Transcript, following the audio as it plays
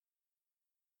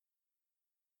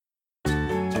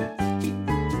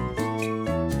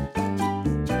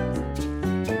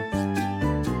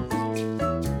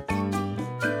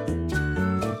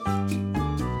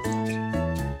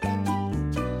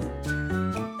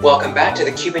Welcome back to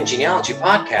the Cuban Genealogy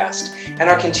Podcast and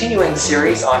our continuing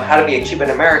series on how to be a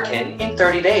Cuban American in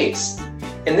 30 days.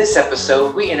 In this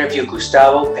episode, we interview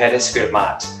Gustavo Perez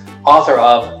Firmat, author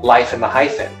of Life in the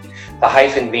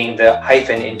hyphen being the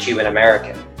hyphen in Cuban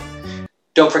American.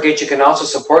 Don't forget you can also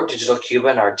support Digital Cuba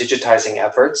and our digitizing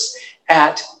efforts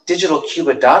at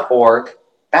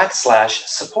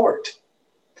digitalcuba.org/support.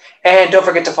 And don't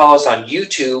forget to follow us on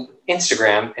YouTube,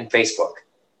 Instagram, and Facebook.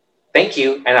 Thank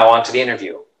you, and now on to the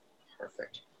interview.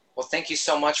 Perfect. Well, thank you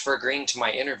so much for agreeing to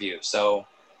my interview. So,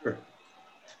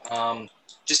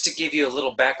 just to give you a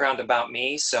little background about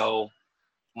me. So,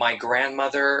 my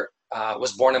grandmother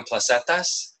was born in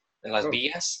Placetas, in Las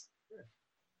Villas.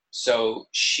 So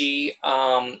she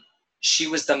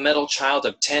was the middle child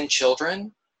of 10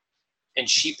 children, and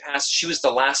she was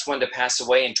the last one to pass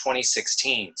away in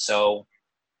 2016. So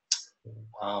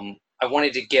I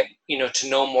wanted to get, to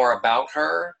know more about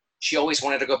her. She always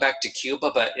wanted to go back to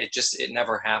Cuba, but it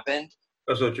never happened.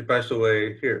 Oh, so she passed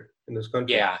away here in this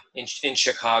country? Yeah, in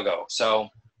Chicago.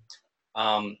 So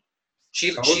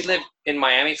she lived in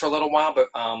Miami for a little while, but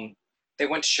they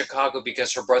went to Chicago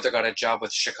because her brother got a job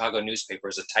with Chicago newspaper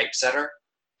as a typesetter.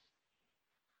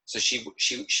 So she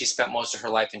spent most of her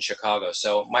life in Chicago.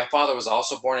 So my father was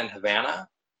also born in Havana,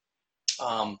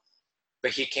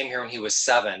 but he came here when he was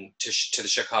 7 to the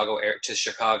Chicago area, to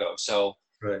Chicago. So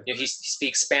right. He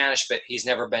speaks Spanish, but he's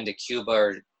never been to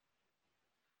Cuba.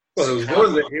 Well, he was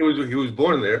born there. He was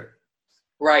born there.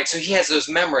 Right. So he has those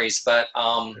memories, but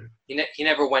he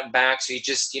never went back. So he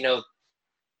just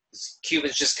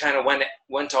Cubans just kind of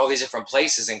went to all these different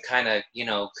places and kind of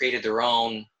created their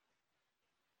own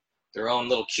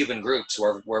little Cuban groups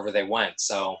wherever they went.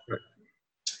 So right.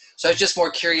 So I was just more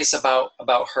curious about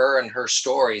her and her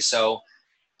story. So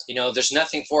there's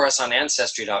nothing for us on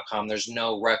Ancestry.com. There's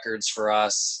no records for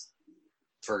us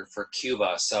for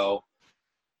Cuba. So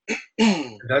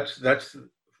that's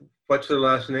what's the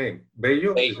last name?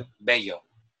 Bello? Bello.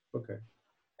 Okay.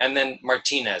 And then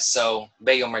Martinez. So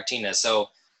Bello Martinez. So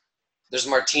there's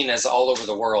Martinez all over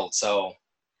the world. So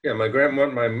yeah, my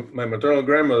maternal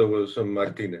grandmother was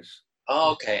Martinez.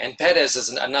 Oh, okay. And Perez is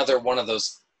another one of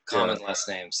those common last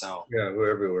names. So yeah,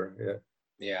 we're everywhere. Yeah.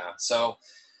 Yeah. So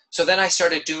then I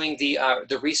started doing the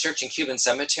research in Cuban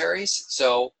cemeteries.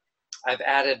 So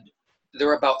there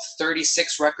are about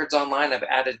 36 records online. I've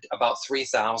added about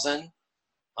 3,000.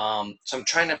 So I'm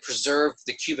trying to preserve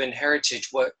the Cuban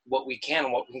heritage, what we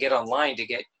can get online to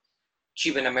get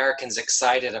Cuban Americans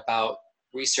excited about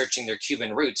researching their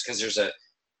Cuban roots, because there's a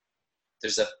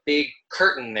big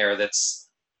curtain there that's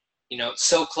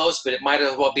so close, but it might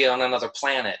as well be on another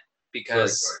planet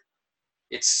because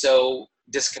it's so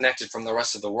disconnected from the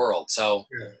rest of the world. So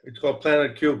yeah, it's called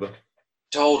Planet Cuba.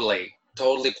 Totally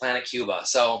Planet Cuba.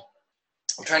 So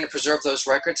I'm trying to preserve those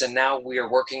records, and now we are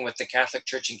working with the Catholic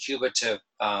Church in Cuba to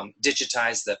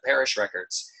digitize the parish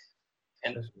records.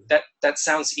 And that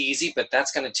sounds easy, but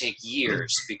that's going to take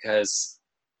years because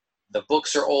the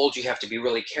books are old. You have to be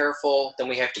really careful. Then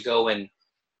we have to go and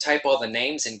type all the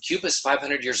names, and Cuba's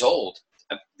 500 years old.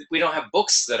 We don't have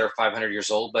books that are 500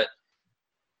 years old, but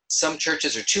some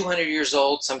churches are 200 years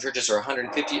old, some churches are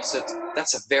 150. So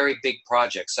that's a very big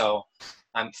project. So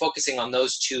I'm focusing on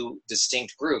those two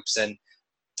distinct groups. And,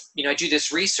 I do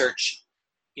this research,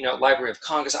 at Library of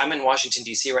Congress. I'm in Washington,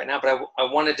 D.C. right now, but I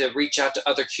wanted to reach out to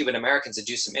other Cuban Americans and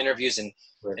do some interviews and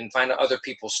find out other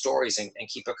people's stories and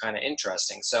keep it kind of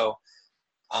interesting. So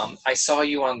I saw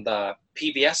you on the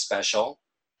PBS special.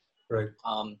 Right.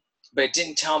 But it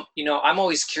didn't tell, I'm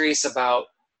always curious about,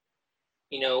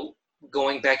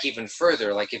 going back even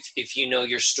further. Like if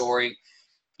your story,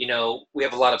 we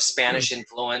have a lot of Spanish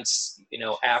influence,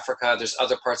 Africa, there's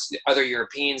other parts, other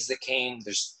Europeans that came,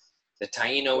 there's the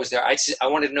Taino was there. I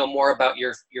wanted to know more about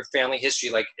your family history,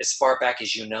 like as far back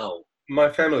as My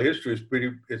family history is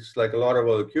it's like a lot of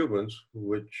other Cubans,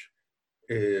 which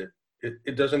it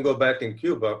doesn't go back in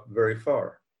Cuba very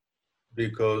far,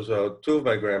 because two of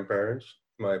my grandparents,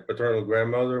 my paternal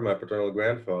grandmother, my paternal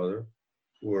grandfather,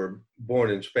 were born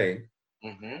in Spain.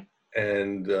 Mm-hmm.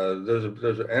 And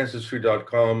there's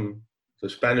Ancestry.com, the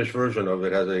Spanish version of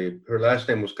it her last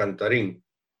name was Cantarin,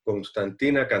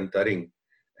 Constantina Cantarin.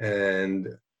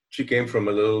 And she came from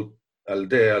a little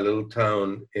aldea, a little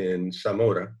town in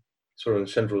Zamora, sort of in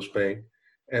central Spain.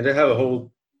 And they have a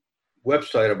whole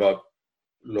website about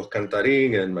Los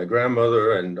Cantarin and my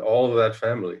grandmother and all of that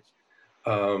family.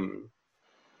 But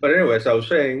anyway, as I was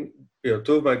saying,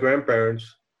 two of my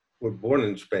grandparents were born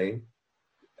in Spain.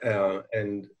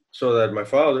 And so that my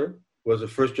father was a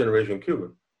first generation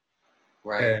Cuban.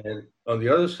 Right. And on the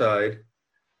other side,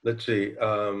 let's see,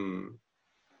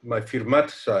 my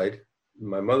Firmat side,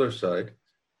 my mother's side,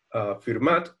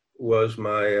 Firmat was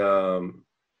my,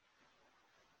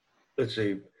 let's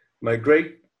see, my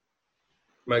great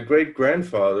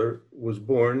grandfather was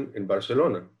born in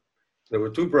Barcelona. There were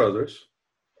two brothers,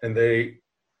 and they,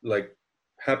 like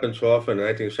happened so often in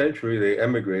the 19th century, they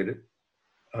emigrated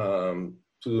to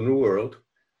the New World.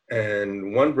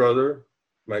 And one brother,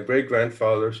 my great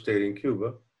grandfather, stayed in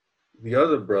Cuba. The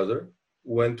other brother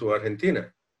went to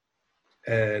Argentina,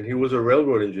 and he was a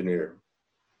railroad engineer.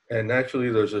 And actually,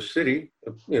 there's a city,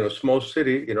 small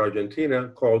city in Argentina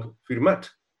called Firmat,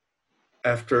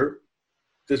 after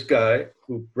this guy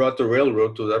who brought the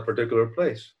railroad to that particular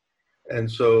place. And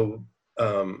so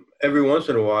every once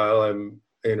in a while, I'm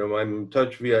in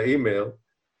touch via email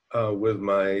with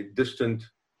my distant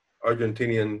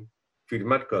Argentinian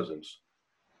Firmat cousins.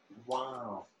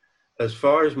 Wow. As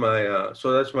far as my,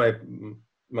 so that's my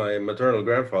maternal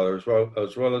grandfather, as well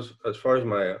as far as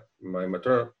my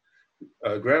maternal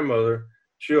grandmother.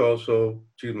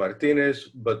 She's Martinez,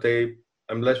 but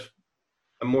I'm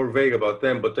more vague about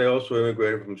them, but they also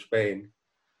immigrated from Spain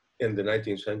in the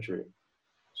 19th century.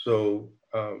 So,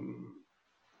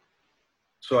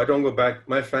 so I don't go back,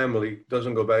 my family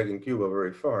doesn't go back in Cuba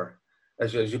very far.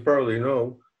 As you probably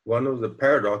know, one of the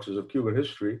paradoxes of Cuban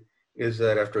history is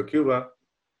that after Cuba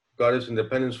got its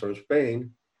independence from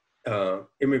Spain,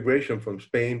 immigration from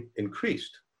Spain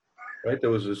increased, right? There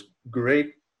was this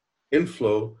great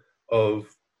inflow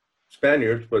of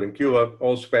Spaniards, but in Cuba,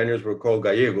 all Spaniards were called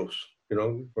Gallegos,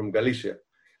 from Galicia.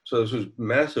 So this was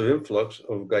massive influx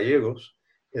of Gallegos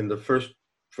in the first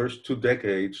 2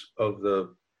 decades of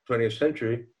the 20th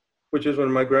century, which is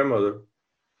when my grandmother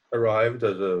arrived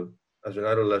as an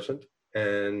adolescent,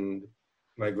 and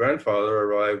my grandfather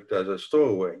arrived as a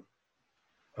stowaway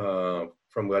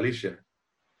from Galicia.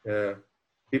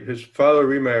 His father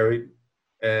remarried,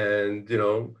 and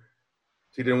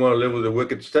he didn't want to live with a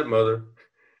wicked stepmother,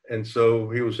 and so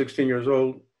he was 16 years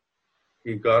old.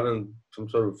 He got on some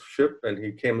sort of ship, and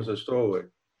he came as a stowaway.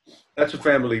 That's a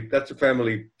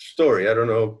family story. I don't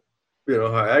know,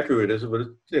 how accurate it is, but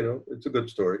it's a good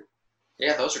story.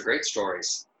 Yeah, those are great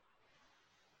stories.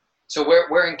 So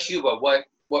where in Cuba, what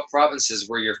provinces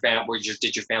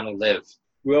did your family live?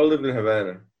 We all lived in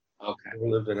Havana. Okay.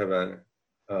 We lived in Havana.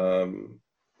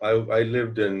 I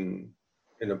lived in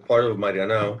a part of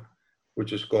Marianao,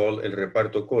 which is called El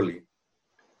Reparto Coli.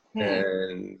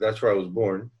 And that's where I was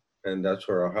born, and that's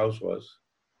where our house was.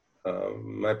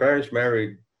 My parents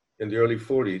married in the early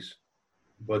 40s,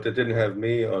 but they didn't have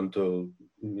me until,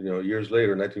 years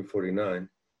later, 1949.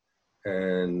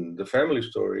 And the family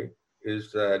story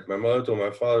is that my mother told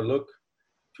my father, look,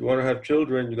 if you want to have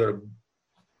children, you got to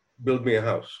build me a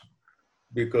house,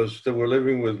 because they were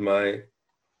living with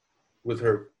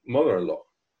her mother-in-law,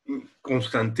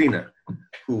 Constantina,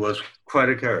 who was quite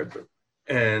a character.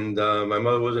 And my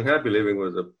mother wasn't happy living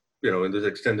with in this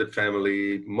extended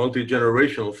family,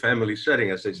 multi-generational family setting,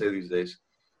 as they say these days.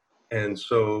 And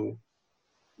so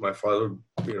my father,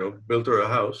 built her a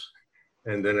house.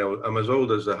 And then I'm as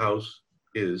old as the house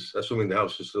is, assuming the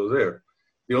house is still there.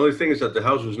 The only thing is that the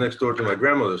house was next door to my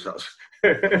grandmother's house.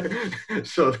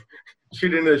 So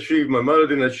my mother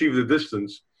didn't achieve the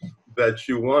distance that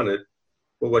she wanted.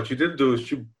 But what she did do is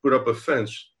she put up a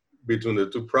fence between the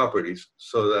two properties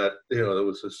so that, there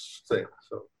was this thing.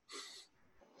 So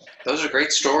those are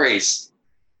great stories.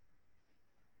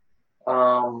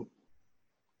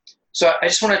 So I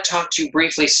just want to talk to you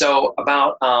briefly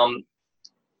about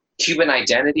Cuban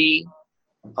identity.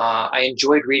 I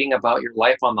enjoyed reading about your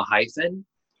life on the hyphen.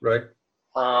 Right.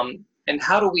 And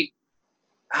how do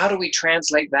we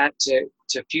translate that to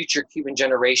future Cuban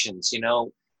generations?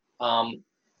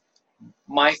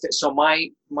 My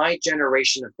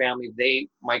generation of family,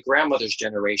 my grandmother's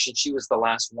generation, she was the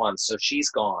last one, so she's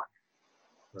gone.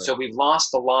 Right. So we've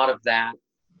lost a lot of that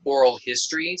oral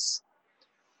histories.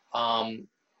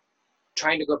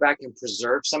 Trying to go back and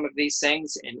preserve some of these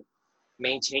things and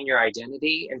maintain your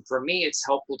identity. And for me, it's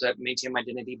helpful to maintain my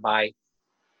identity by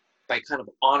kind of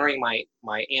honoring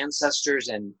my ancestors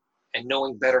and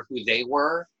knowing better who they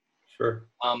were. Sure.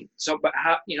 But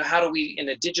how do we, in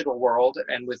a digital world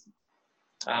and with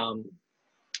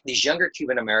these younger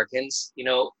Cuban Americans,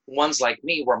 ones like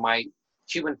me, where my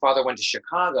Cuban father went to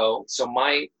Chicago, so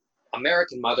my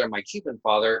American mother and my Cuban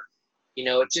father,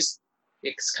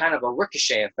 it's kind of a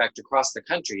ricochet effect across the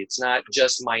country. It's not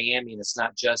just Miami, and it's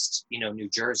not just, New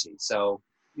Jersey. So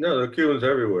no, there are Cubans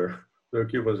everywhere.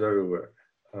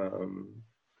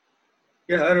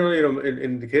 Yeah, I don't know,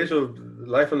 in the case of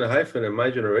Life on the Hyphen in my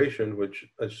generation, which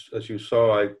as you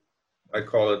saw, I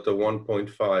call it the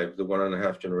 1.5, the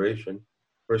 1.5 generation.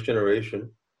 First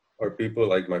generation are people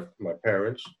like my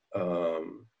parents,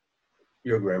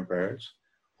 your grandparents,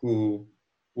 who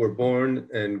were born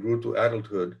and grew to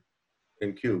adulthood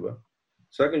in Cuba.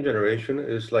 Second generation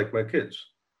is like my kids,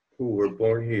 who were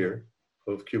born here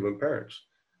of Cuban parents.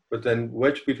 But then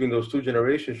wedged between those two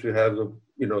generations, you have the,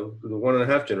 you know, the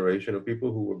 1.5 generation of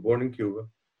people who were born in Cuba,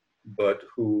 but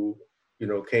who, you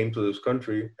know, came to this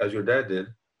country as your dad did,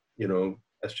 you know,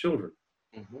 as children.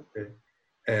 Mm-hmm. Okay?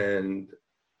 And,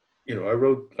 you know, I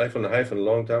wrote Life on the Hyphen a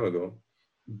long time ago,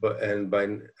 but, and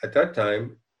at that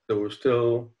time, there were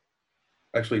still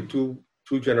actually two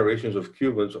generations of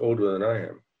Cubans older than I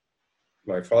am.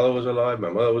 My father was alive, my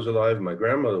mother was alive, my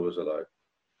grandmother was alive.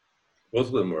 Both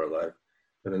of them were alive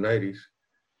in the 90s,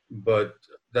 but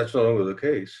that's no longer the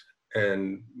case.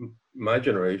 And my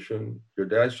generation, your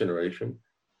dad's generation,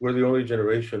 we're the only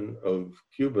generation of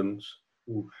Cubans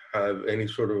who have any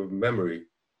sort of memory,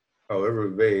 however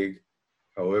vague,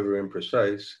 however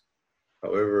imprecise,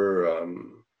 however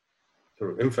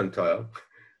sort of infantile,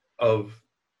 of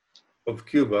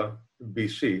Cuba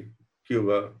BC,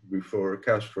 Cuba before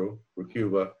Castro, or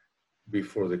Cuba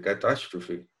before the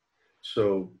catastrophe.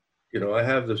 So, you know, I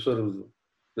have this sort of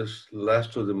this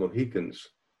last of the Mohicans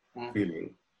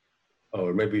feeling,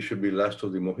 or maybe it should be last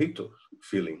of the Mojitos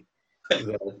feeling,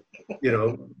 that, you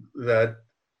know, that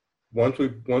once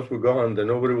we're gone, then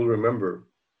nobody will remember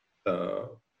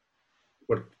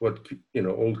what you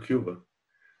know, old Cuba.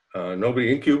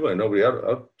 Nobody in Cuba and nobody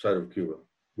outside of Cuba,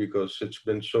 because it's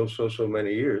been so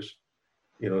many years,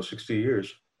 you know, 60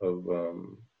 years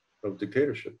of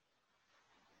dictatorship.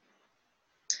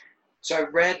 So I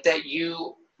read that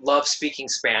you love speaking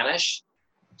Spanish.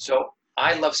 So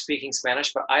I love speaking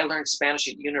Spanish, but I learned Spanish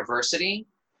at university.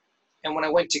 And when I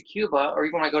went to Cuba, or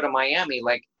even when I go to Miami,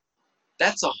 like,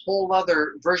 that's a whole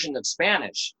other version of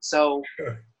Spanish. So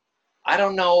I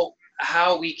don't know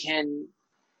how we can,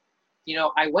 you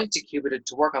know, I went to Cuba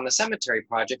to work on the cemetery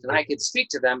project, and I could speak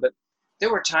to them, but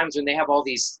there were times when they have all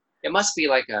these, it must be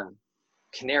like a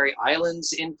Canary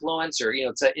Islands influence, or, you know,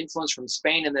 it's an influence from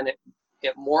Spain, and then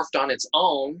it morphed on its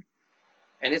own,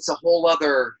 and it's a whole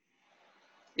other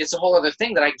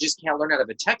thing that I just can't learn out of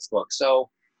a textbook. So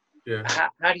yeah,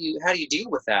 how do you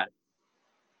deal with that?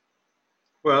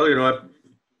 Well, you know,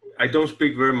 I don't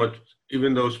speak very much,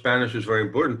 even though Spanish is very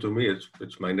important to me.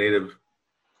 It's my native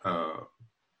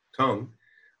tongue.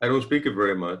 I don't speak it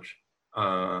very much.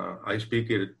 I speak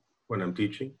it when I'm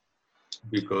teaching,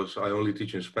 because I only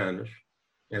teach in Spanish.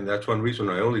 And that's one reason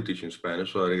I only teach in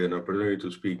Spanish, so that I get an opportunity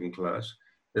to speak in class.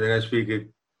 And then I speak it,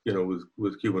 you know,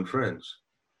 with Cuban friends.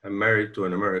 I'm married to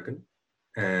an American,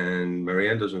 and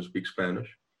Marianne doesn't speak Spanish,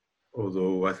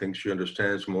 although I think she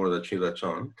understands more that she lets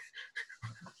on,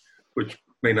 which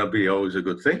may not be always a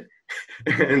good thing.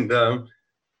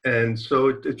 And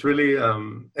so it's really,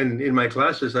 and in my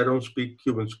classes, I don't speak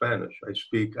Cuban Spanish.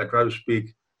 I try to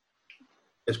speak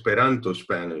Esperanto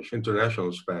Spanish,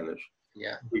 international Spanish.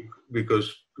 Yeah.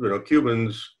 Because, you know,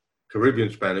 Cubans,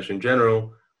 Caribbean Spanish in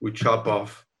general, we chop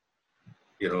off,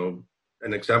 you know.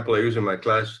 An example I use in my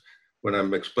class when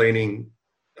I'm explaining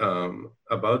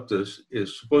about this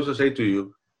is, suppose I say to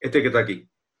you, este que está aquí.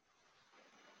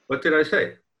 What did I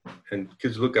say? And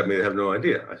kids look at me, they have no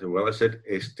idea. I said, well, I said,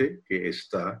 este que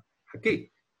está aquí.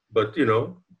 But, you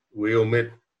know, we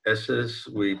omit S's,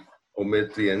 we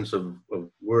omit the ends of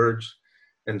words.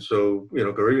 And so, you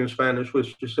know, Caribbean Spanish,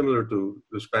 which is similar to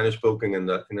the Spanish spoken in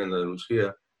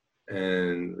Andalusia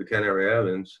and the Canary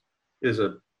Islands, is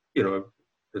a, you know,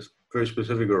 a very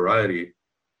specific variety.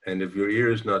 And if your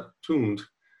ear is not tuned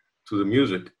to the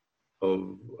music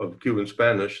of Cuban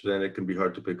Spanish, then it can be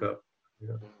hard to pick up.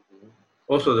 Yeah.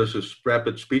 Also, there's this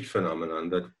rapid speech phenomenon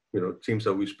that, you know, it seems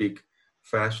that we speak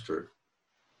faster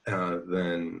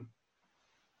than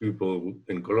people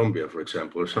in Colombia, for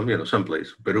example, or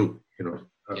someplace, Peru, you know.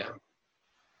 Yeah.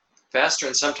 Faster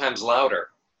and sometimes louder.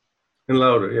 And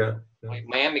louder, yeah. Like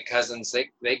Miami cousins, they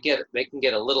can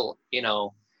get a little, you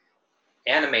know,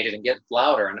 animated and get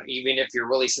louder, and even if you're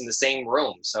really in the same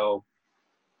room. So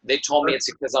they told me it's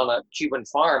because on a Cuban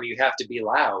farm you have to be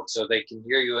loud so they can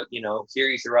hear you, you know, hear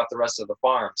you throughout the rest of the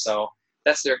farm. So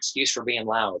that's their excuse for being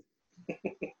loud.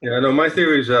 Yeah, no, my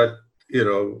theory is that, you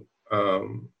know,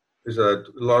 is that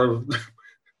a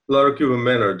lot of Cuban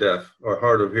men are deaf or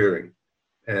hard of hearing,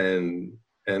 and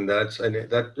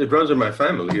that it runs in my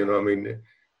family. You know, I mean,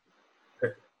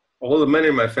 all the men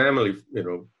in my family, you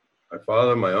know, my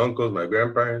father, my uncles, my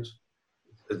grandparents,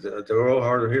 they're all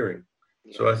hard of hearing.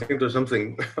 So I think there's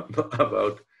something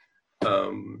about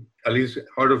at least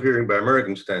hard of hearing by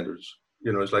American standards.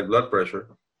 You know, it's like blood pressure.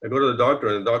 I go to the doctor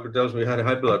and the doctor tells me I had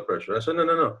high blood pressure. I said,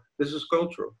 no, this is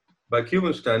cultural. By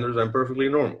Cuban standards, I'm perfectly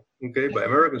normal. Okay, by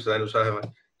American standards, I have.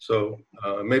 So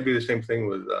maybe the same thing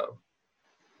with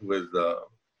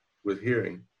with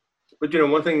hearing. But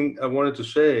one thing I wanted to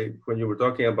say when you were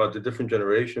talking about the different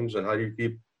generations and how do you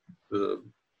keep the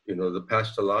the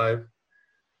past alive,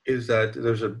 is that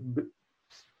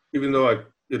even though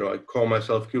I call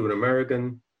myself Cuban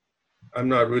American, I'm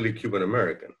not really Cuban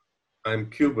American. I'm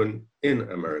Cuban in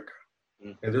America.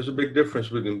 And there's a big difference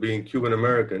between being Cuban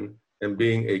American and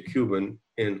being a Cuban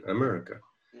in America.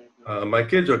 My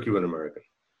kids are Cuban American,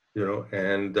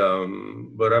 and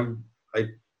but I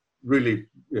really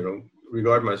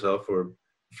regard myself or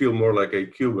feel more like a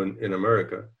Cuban in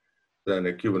America than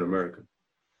a Cuban American.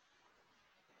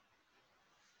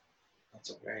 That's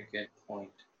a very good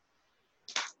point.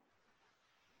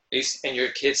 And your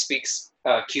kid speaks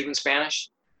Cuban Spanish?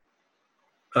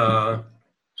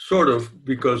 Sort of,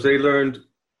 because they learned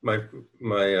my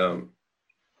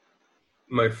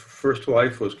first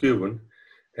wife was Cuban,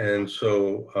 and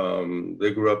so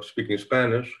they grew up speaking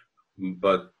Spanish.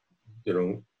 But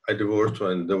I divorced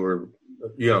when they were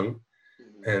young,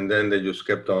 and then they just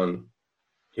kept on,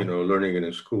 learning it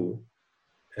in school,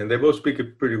 and they both speak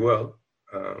it pretty well.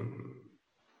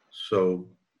 So,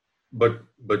 but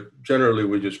generally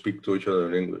we just speak to each other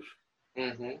in English.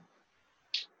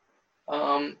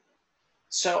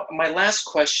 So my last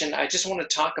question, I just want to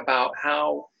talk about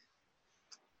how.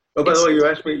 Oh, by the way,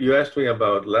 you asked me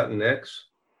about Latinx.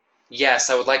 Yes,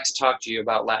 I would like to talk to you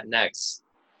about Latinx.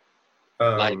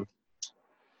 I'm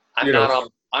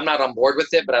not on board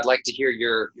with it, but I'd like to hear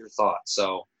your thoughts.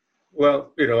 So.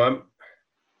 Well,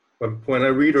 when I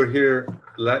read or hear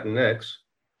Latinx,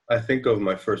 I think of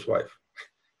my first wife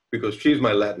because she's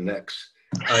my Latinx.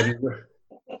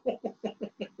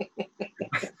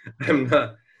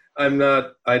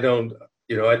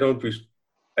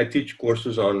 I teach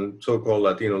courses on so-called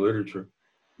Latino literature,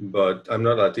 but I'm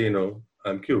not Latino,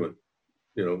 I'm Cuban,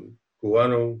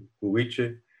 Cubano,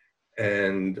 Cubiche.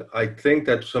 And I think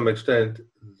that to some extent,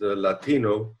 the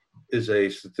Latino is a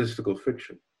statistical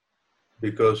fiction.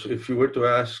 Because if you were to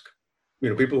ask,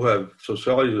 people who have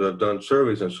sociology, who have done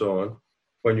surveys and so on,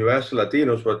 when you ask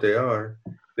Latinos what they are,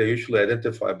 they usually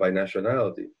identify by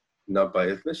nationality, not by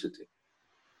ethnicity.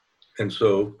 And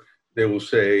so they will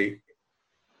say,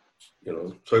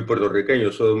 soy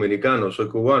puertorriqueño, soy dominicano, soy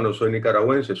cubano, soy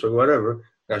nicaragüense, soy whatever,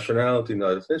 nationality,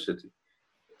 not ethnicity.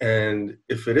 And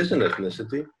if it is an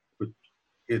ethnicity,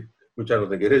 which I don't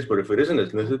think it is, but if it is an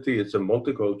ethnicity, it's a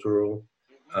multicultural,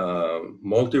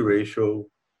 multiracial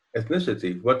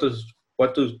ethnicity. What do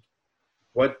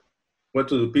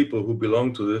the people who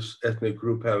belong to this ethnic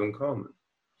group have in common?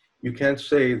 You can't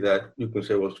say that. You can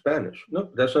say, well, Spanish. No,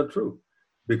 that's not true,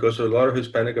 because a lot of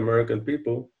Hispanic American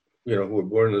people, who were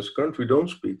born in this country, don't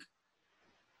speak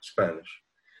Spanish,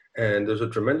 and there's a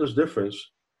tremendous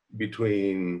difference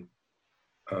between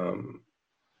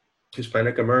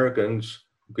Hispanic Americans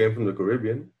who came from the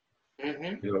Caribbean.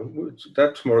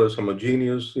 That's more or less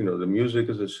homogeneous. The music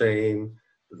is the same,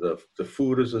 the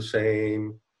food is the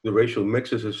same, the racial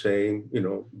mix is the same.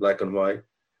 Black and white,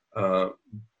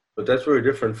 but that's very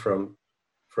different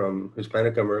from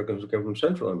Hispanic Americans who came from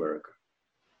Central America.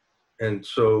 And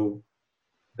so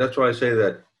that's why I say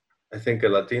that I think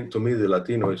to me, the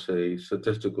Latino is a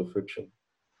statistical fiction,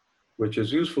 which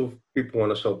is useful if people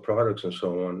want to sell products and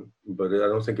so on, but I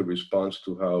don't think it responds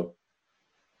to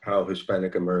how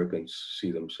Hispanic Americans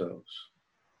see themselves.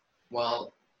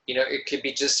 Well, it could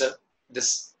be just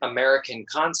this American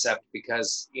concept,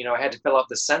 because, I had to fill out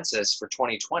the census for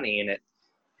 2020, and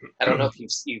I don't know if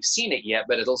you've seen it yet,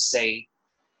 but it'll say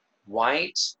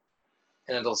white,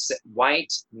 and it'll say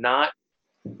white, not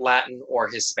Latin or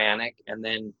Hispanic, and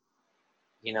then,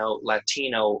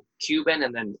 Latino, Cuban,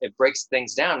 and then it breaks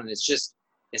things down, and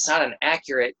it's not an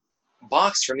accurate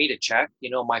box for me to check.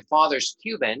 My father's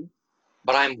Cuban,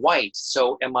 but I'm white.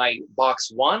 So am I box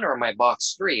 1 or am I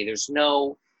box 3?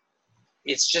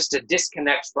 It's just a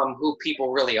disconnect from who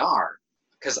people really are,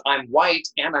 because I'm white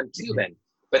and I'm Cuban,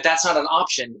 but that's not an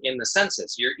option in the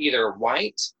census. You're either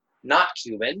white, not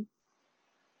Cuban,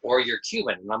 or you're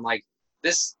Cuban. And I'm like,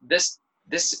 this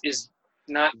is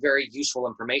not very useful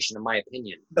information, in my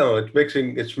opinion. No, it's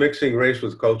mixing race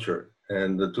with culture,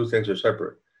 and the two things are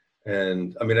separate.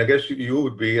 And I mean, I guess you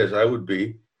would be, as I would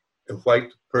be, a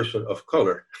white person of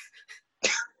color.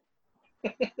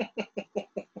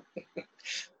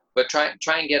 But try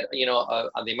and get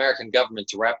the American government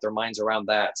to wrap their minds around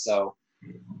that. So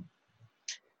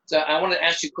I want to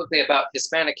ask you quickly about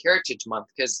Hispanic Heritage Month,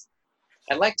 because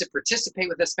I'd like to participate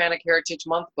with Hispanic Heritage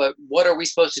Month, but what are we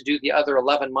supposed to do the other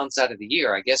 11 months out of the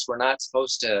year? I guess we're not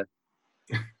supposed to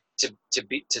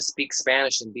speak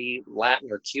Spanish and be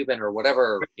Latin or Cuban or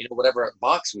whatever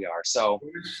box we are. So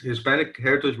Hispanic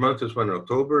Heritage Month is when,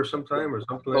 October sometime or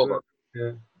something October. Like that?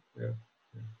 Yeah. Yeah.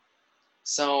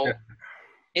 So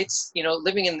it's, you know,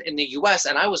 living in the US,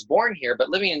 and I was born here, but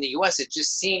living in the US, it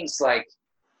just seems like,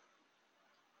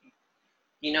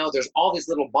 you know, there's all these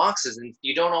little boxes and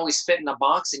you don't always fit in a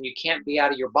box, and you can't be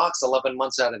out of your box 11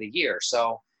 months out of the year.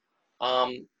 So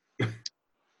um,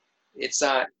 it's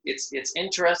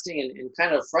interesting and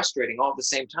kind of frustrating all at the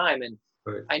same time. And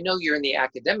Right. I know you're in the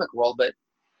academic world, but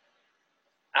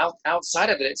outside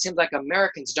of it, it seems like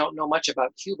Americans don't know much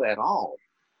about Cuba at all.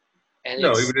 And No,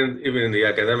 it's, even in the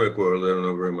academic world, they don't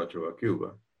know very much about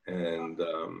Cuba, and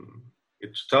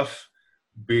it's tough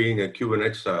being a Cuban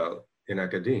exile in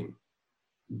academia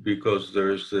because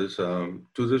there's this to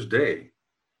this day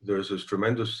there's this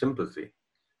tremendous sympathy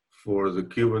for the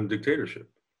Cuban dictatorship,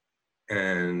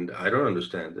 and I don't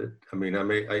understand it. I mean,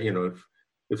 you know,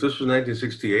 if this was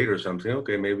 1968 or something,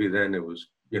 okay, maybe then it was,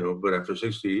 you know, but after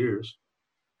 60 years,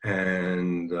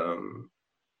 and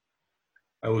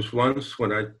I was once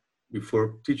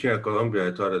before teaching at Columbia,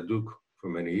 I taught at Duke for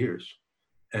many years.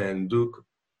 And Duke,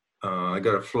 I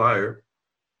got a flyer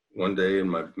one day in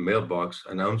my mailbox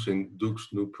announcing Duke's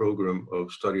new program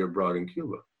of study abroad in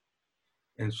Cuba.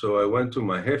 And so I went to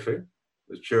my jefe,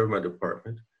 the chair of my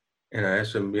department, and I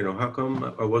asked him, you know, how come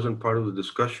I wasn't part of the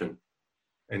discussion?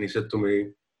 And he said to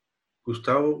me,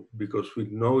 Gustavo, because we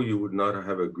know you would not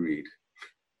have agreed.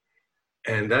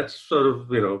 And that's sort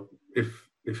of, you know,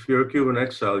 if you're a Cuban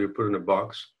exile, you're put in a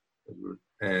box,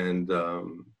 and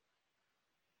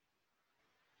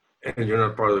you're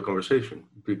not part of the conversation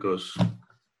because,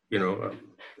 you know,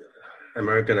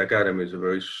 American Academy is a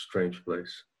very strange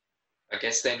place. I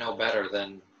guess they know better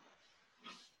than,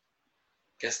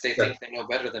 guess they think they know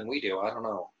better than we do. I don't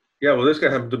know. Yeah, well, this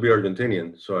guy happened to be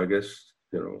Argentinian, so I guess,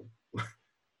 you know,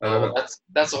 I don't know.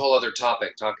 That's a whole other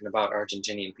topic, talking about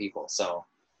Argentinian people. So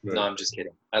Right. no, I'm just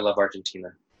kidding. I love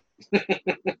Argentina.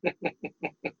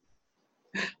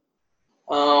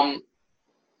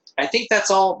 I think that's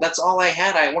all I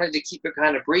had. I wanted to keep it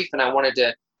kind of brief, and I wanted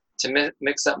to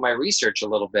mix up my research a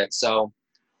little bit. So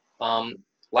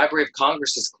Library of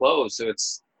Congress is closed, so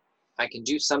I can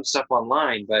do some stuff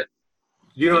online, but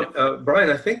You know, Brian,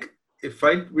 I think if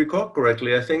I recall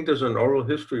correctly, I think there's an oral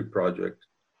history project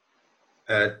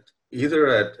either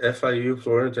at FIU,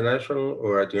 Florida International,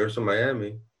 or at the University of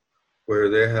Miami, where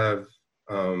they have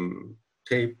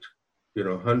taped, you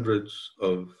know, hundreds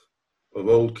of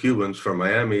old Cubans from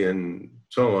Miami and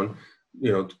so on,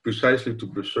 you know, precisely to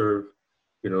preserve,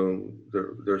 you know,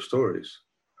 their stories.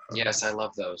 yes, I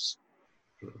love those.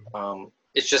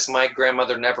 It's just my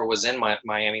grandmother never was in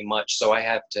Miami much, so I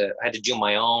had to do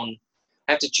my own.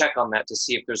 I have to check on that to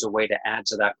see if there's a way to add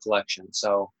to that collection.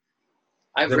 So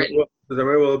I've written. There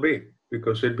may well be,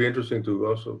 because it'd be interesting to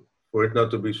also, for it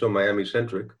not to be so Miami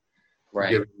centric,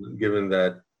 Right. Given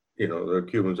that, you know, there are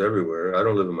Cubans everywhere. I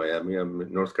don't live in Miami. I'm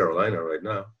in North Carolina right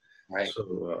now. Right.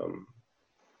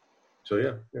 So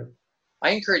yeah. I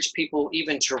encourage people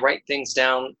even to write things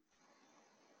down,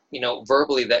 you know,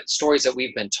 verbally, that stories that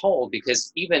we've been told,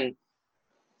 because even,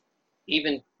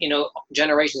 you know,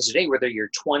 generations today, whether you're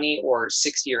 20 or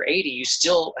 60 or 80, you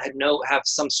still have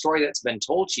some story that's been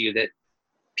told to you that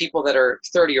people that are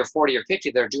 30 or 40 or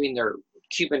 50 that are doing their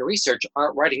Cuban research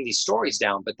aren't writing these stories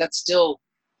down. But that's still,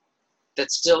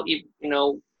 you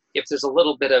know, if there's a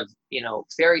little bit of, you know,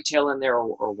 fairy tale in there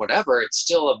or whatever, it's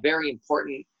still a very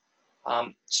important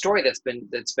story that's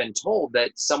been told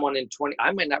that someone in 20,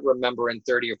 I might not remember in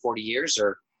 30 or 40 years,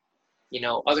 or, you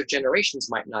know, other generations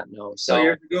might not know. So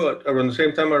years ago, around the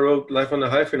same time I wrote Life on the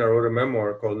Hyphen, I wrote a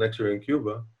memoir called Next Year in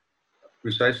Cuba,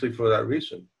 precisely for that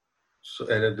reason. So,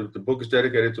 and the book is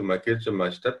dedicated to my kids and my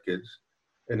stepkids,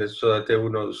 and it's so that they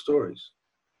would know the stories.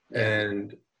 yeah.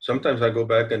 And sometimes I go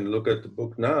back and look at the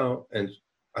book now, and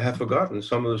I have forgotten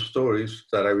some of the stories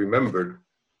that I remembered,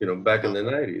 you know, back in the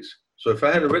 90s. So if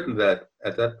I hadn't written that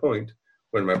at that point,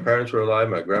 when my parents were alive,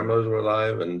 my grandmothers were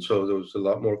alive, and so there was a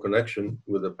lot more connection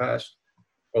with the past,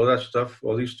 all that stuff,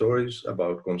 all these stories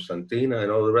about Constantina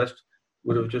and all the rest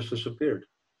would have just disappeared.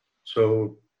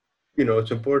 So, you know,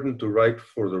 it's important to write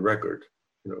for the record,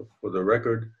 you know, for the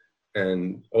record,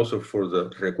 and also for the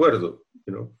recuerdo,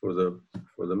 you know, for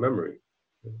the memory,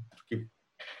 you know,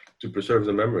 to preserve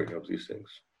the memory of these things.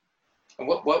 And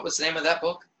what was the name of that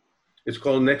book? It's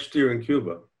called Next Year in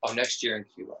Cuba. Oh, Next Year in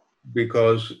Cuba.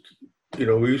 Because, you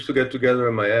know, we used to get together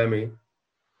in Miami,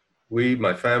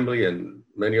 my family and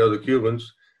many other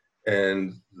Cubans,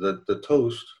 and the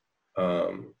toast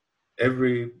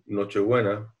every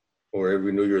Nochebuena or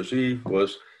every New Year's Eve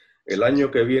was El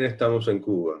año que viene estamos en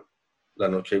Cuba. La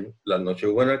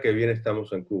Nochebuena que viene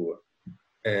estamos en Cuba.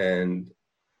 And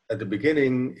at the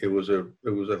beginning, it was a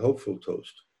hopeful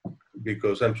toast,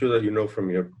 because I'm sure that you know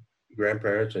from your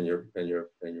grandparents and your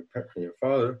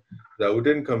father, that we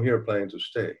didn't come here planning to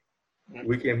stay.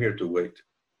 We came here to wait,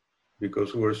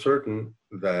 because we were certain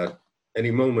that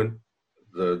any moment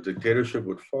the dictatorship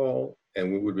would fall,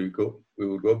 and we would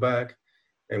go back,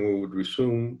 and we would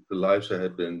resume the lives that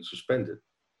had been suspended.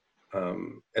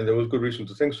 And there was good reason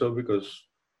to think so, because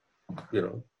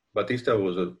Batista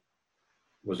was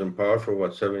in power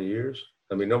for 7 years.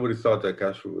 I mean, nobody thought that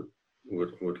Castro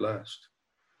would last.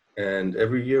 And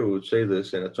every year we would say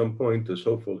this, and at some point this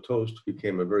hopeful toast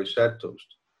became a very sad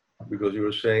toast, because you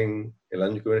were saying, El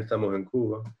año que viene estamos en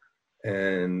Cuba,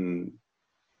 and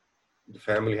the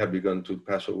family had begun to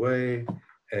pass away,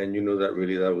 and you know that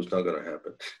really that was not going to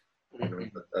happen.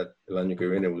 That El año que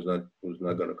viene was not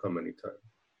going to come anytime.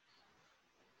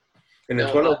 And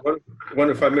it's one.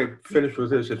 If I may finish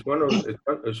with this, it's one of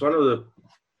the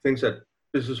things that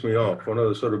pisses me off. One of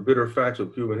the sort of bitter facts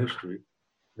of Cuban history,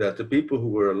 that the people who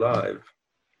were alive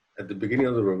at the beginning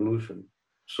of the revolution,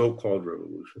 so-called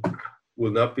revolution,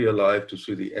 will not be alive to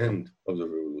see the end of the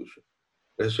revolution.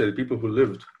 Let's say the people who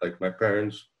lived, like my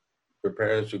parents, their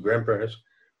parents, or grandparents,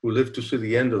 who lived to see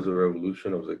the end of the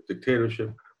revolution, of the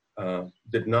dictatorship,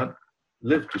 did not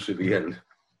live to see the end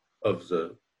of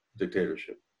the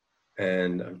dictatorship.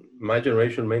 And my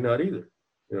generation may not either.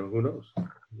 Who knows?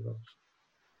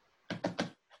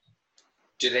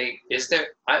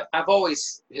 I've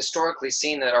always historically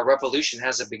seen that a revolution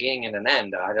has a beginning and an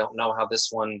end. I don't know how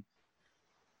this one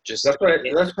just... That's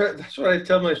what I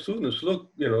tell my students.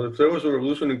 Look, if there was a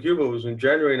revolution in Cuba, it was in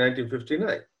January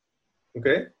 1959.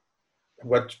 Okay?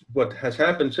 What has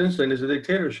happened since then is a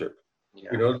dictatorship.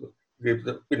 Yeah.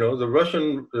 The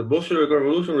Bolshevik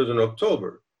Revolution was in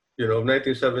October, of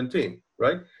 1917,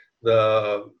 right?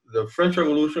 The French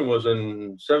Revolution was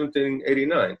in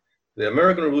 1789. The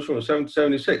American Revolution was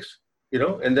 1776,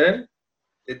 and then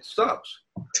it stops.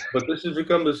 But this has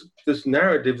become this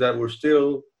narrative that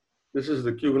this is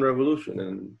the Cuban Revolution.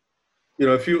 And,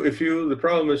 the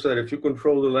problem is that if you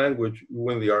control the language, you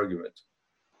win the argument.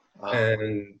 Wow.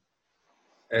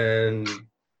 And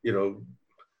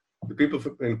the people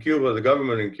in Cuba, the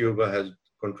government in Cuba has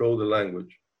controlled the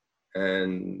language,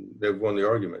 and they've won the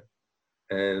argument.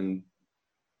 And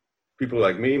people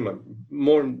like me,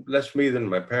 less me than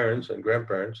my parents and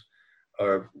grandparents,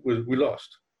 we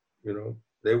lost.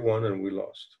 They won and we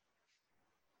lost.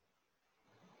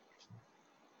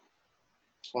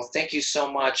 Well, thank you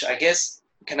so much. I guess,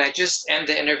 can I just end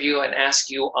the interview and ask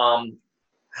you,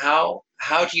 how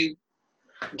do you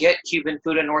get Cuban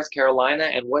food in North Carolina,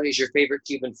 and what is your favorite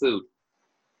Cuban food?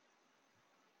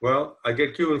 Well, I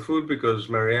get Cuban food because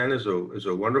Marianne is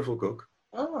a wonderful cook.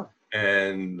 Oh.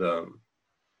 And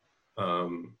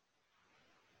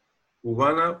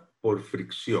cubana por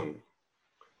fricción.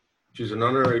 She's an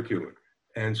honorary Cuban.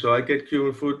 And so I get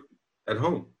Cuban food at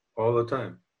home all the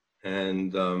time.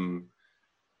 And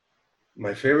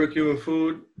my favorite Cuban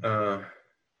food,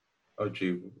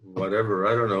 whatever,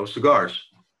 I don't know, cigars.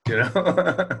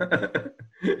 A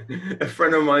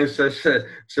friend of mine says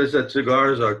that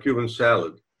cigars are Cuban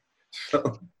salad.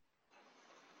 So,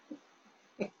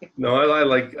 no, I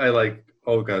like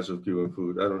all kinds of Cuban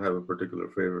food. I don't have a particular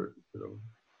favorite.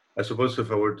 I suppose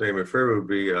if I were to name a favorite, it would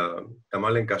be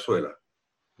tamal en cazuela.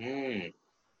 Mm.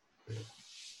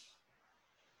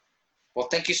 Well,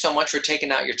 thank you so much for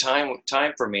taking out your time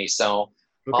for me. So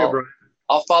okay,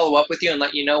 I'll follow up with you and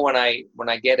let you know when I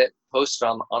get it posted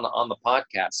on the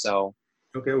podcast. So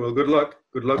okay, well, good luck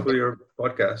with your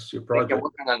podcast, your project. I'm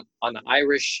working on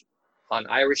Irish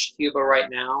Cuba right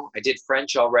now. I did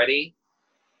French already.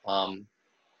 I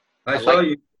saw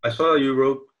you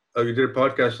wrote you did a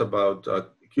podcast about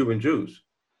Cuban Jews.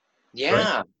 Yeah.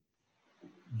 Right?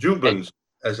 Jubans,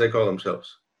 as they call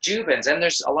themselves. Jubans, and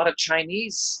there's a lot of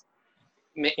Chinese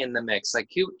in the mix. Like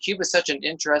Cuba is such an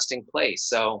interesting place.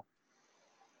 So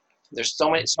there's so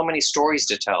many stories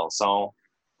to tell. So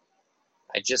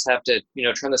I just have to,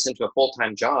 turn this into a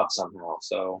full-time job somehow.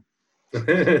 So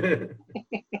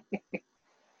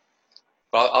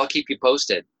I'll keep you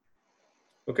posted.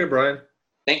 Okay, Brian.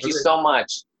 Thank you so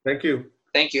much. Thank you.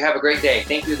 Thank you. Have a great day.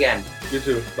 Thank you again. You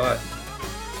too. Bye.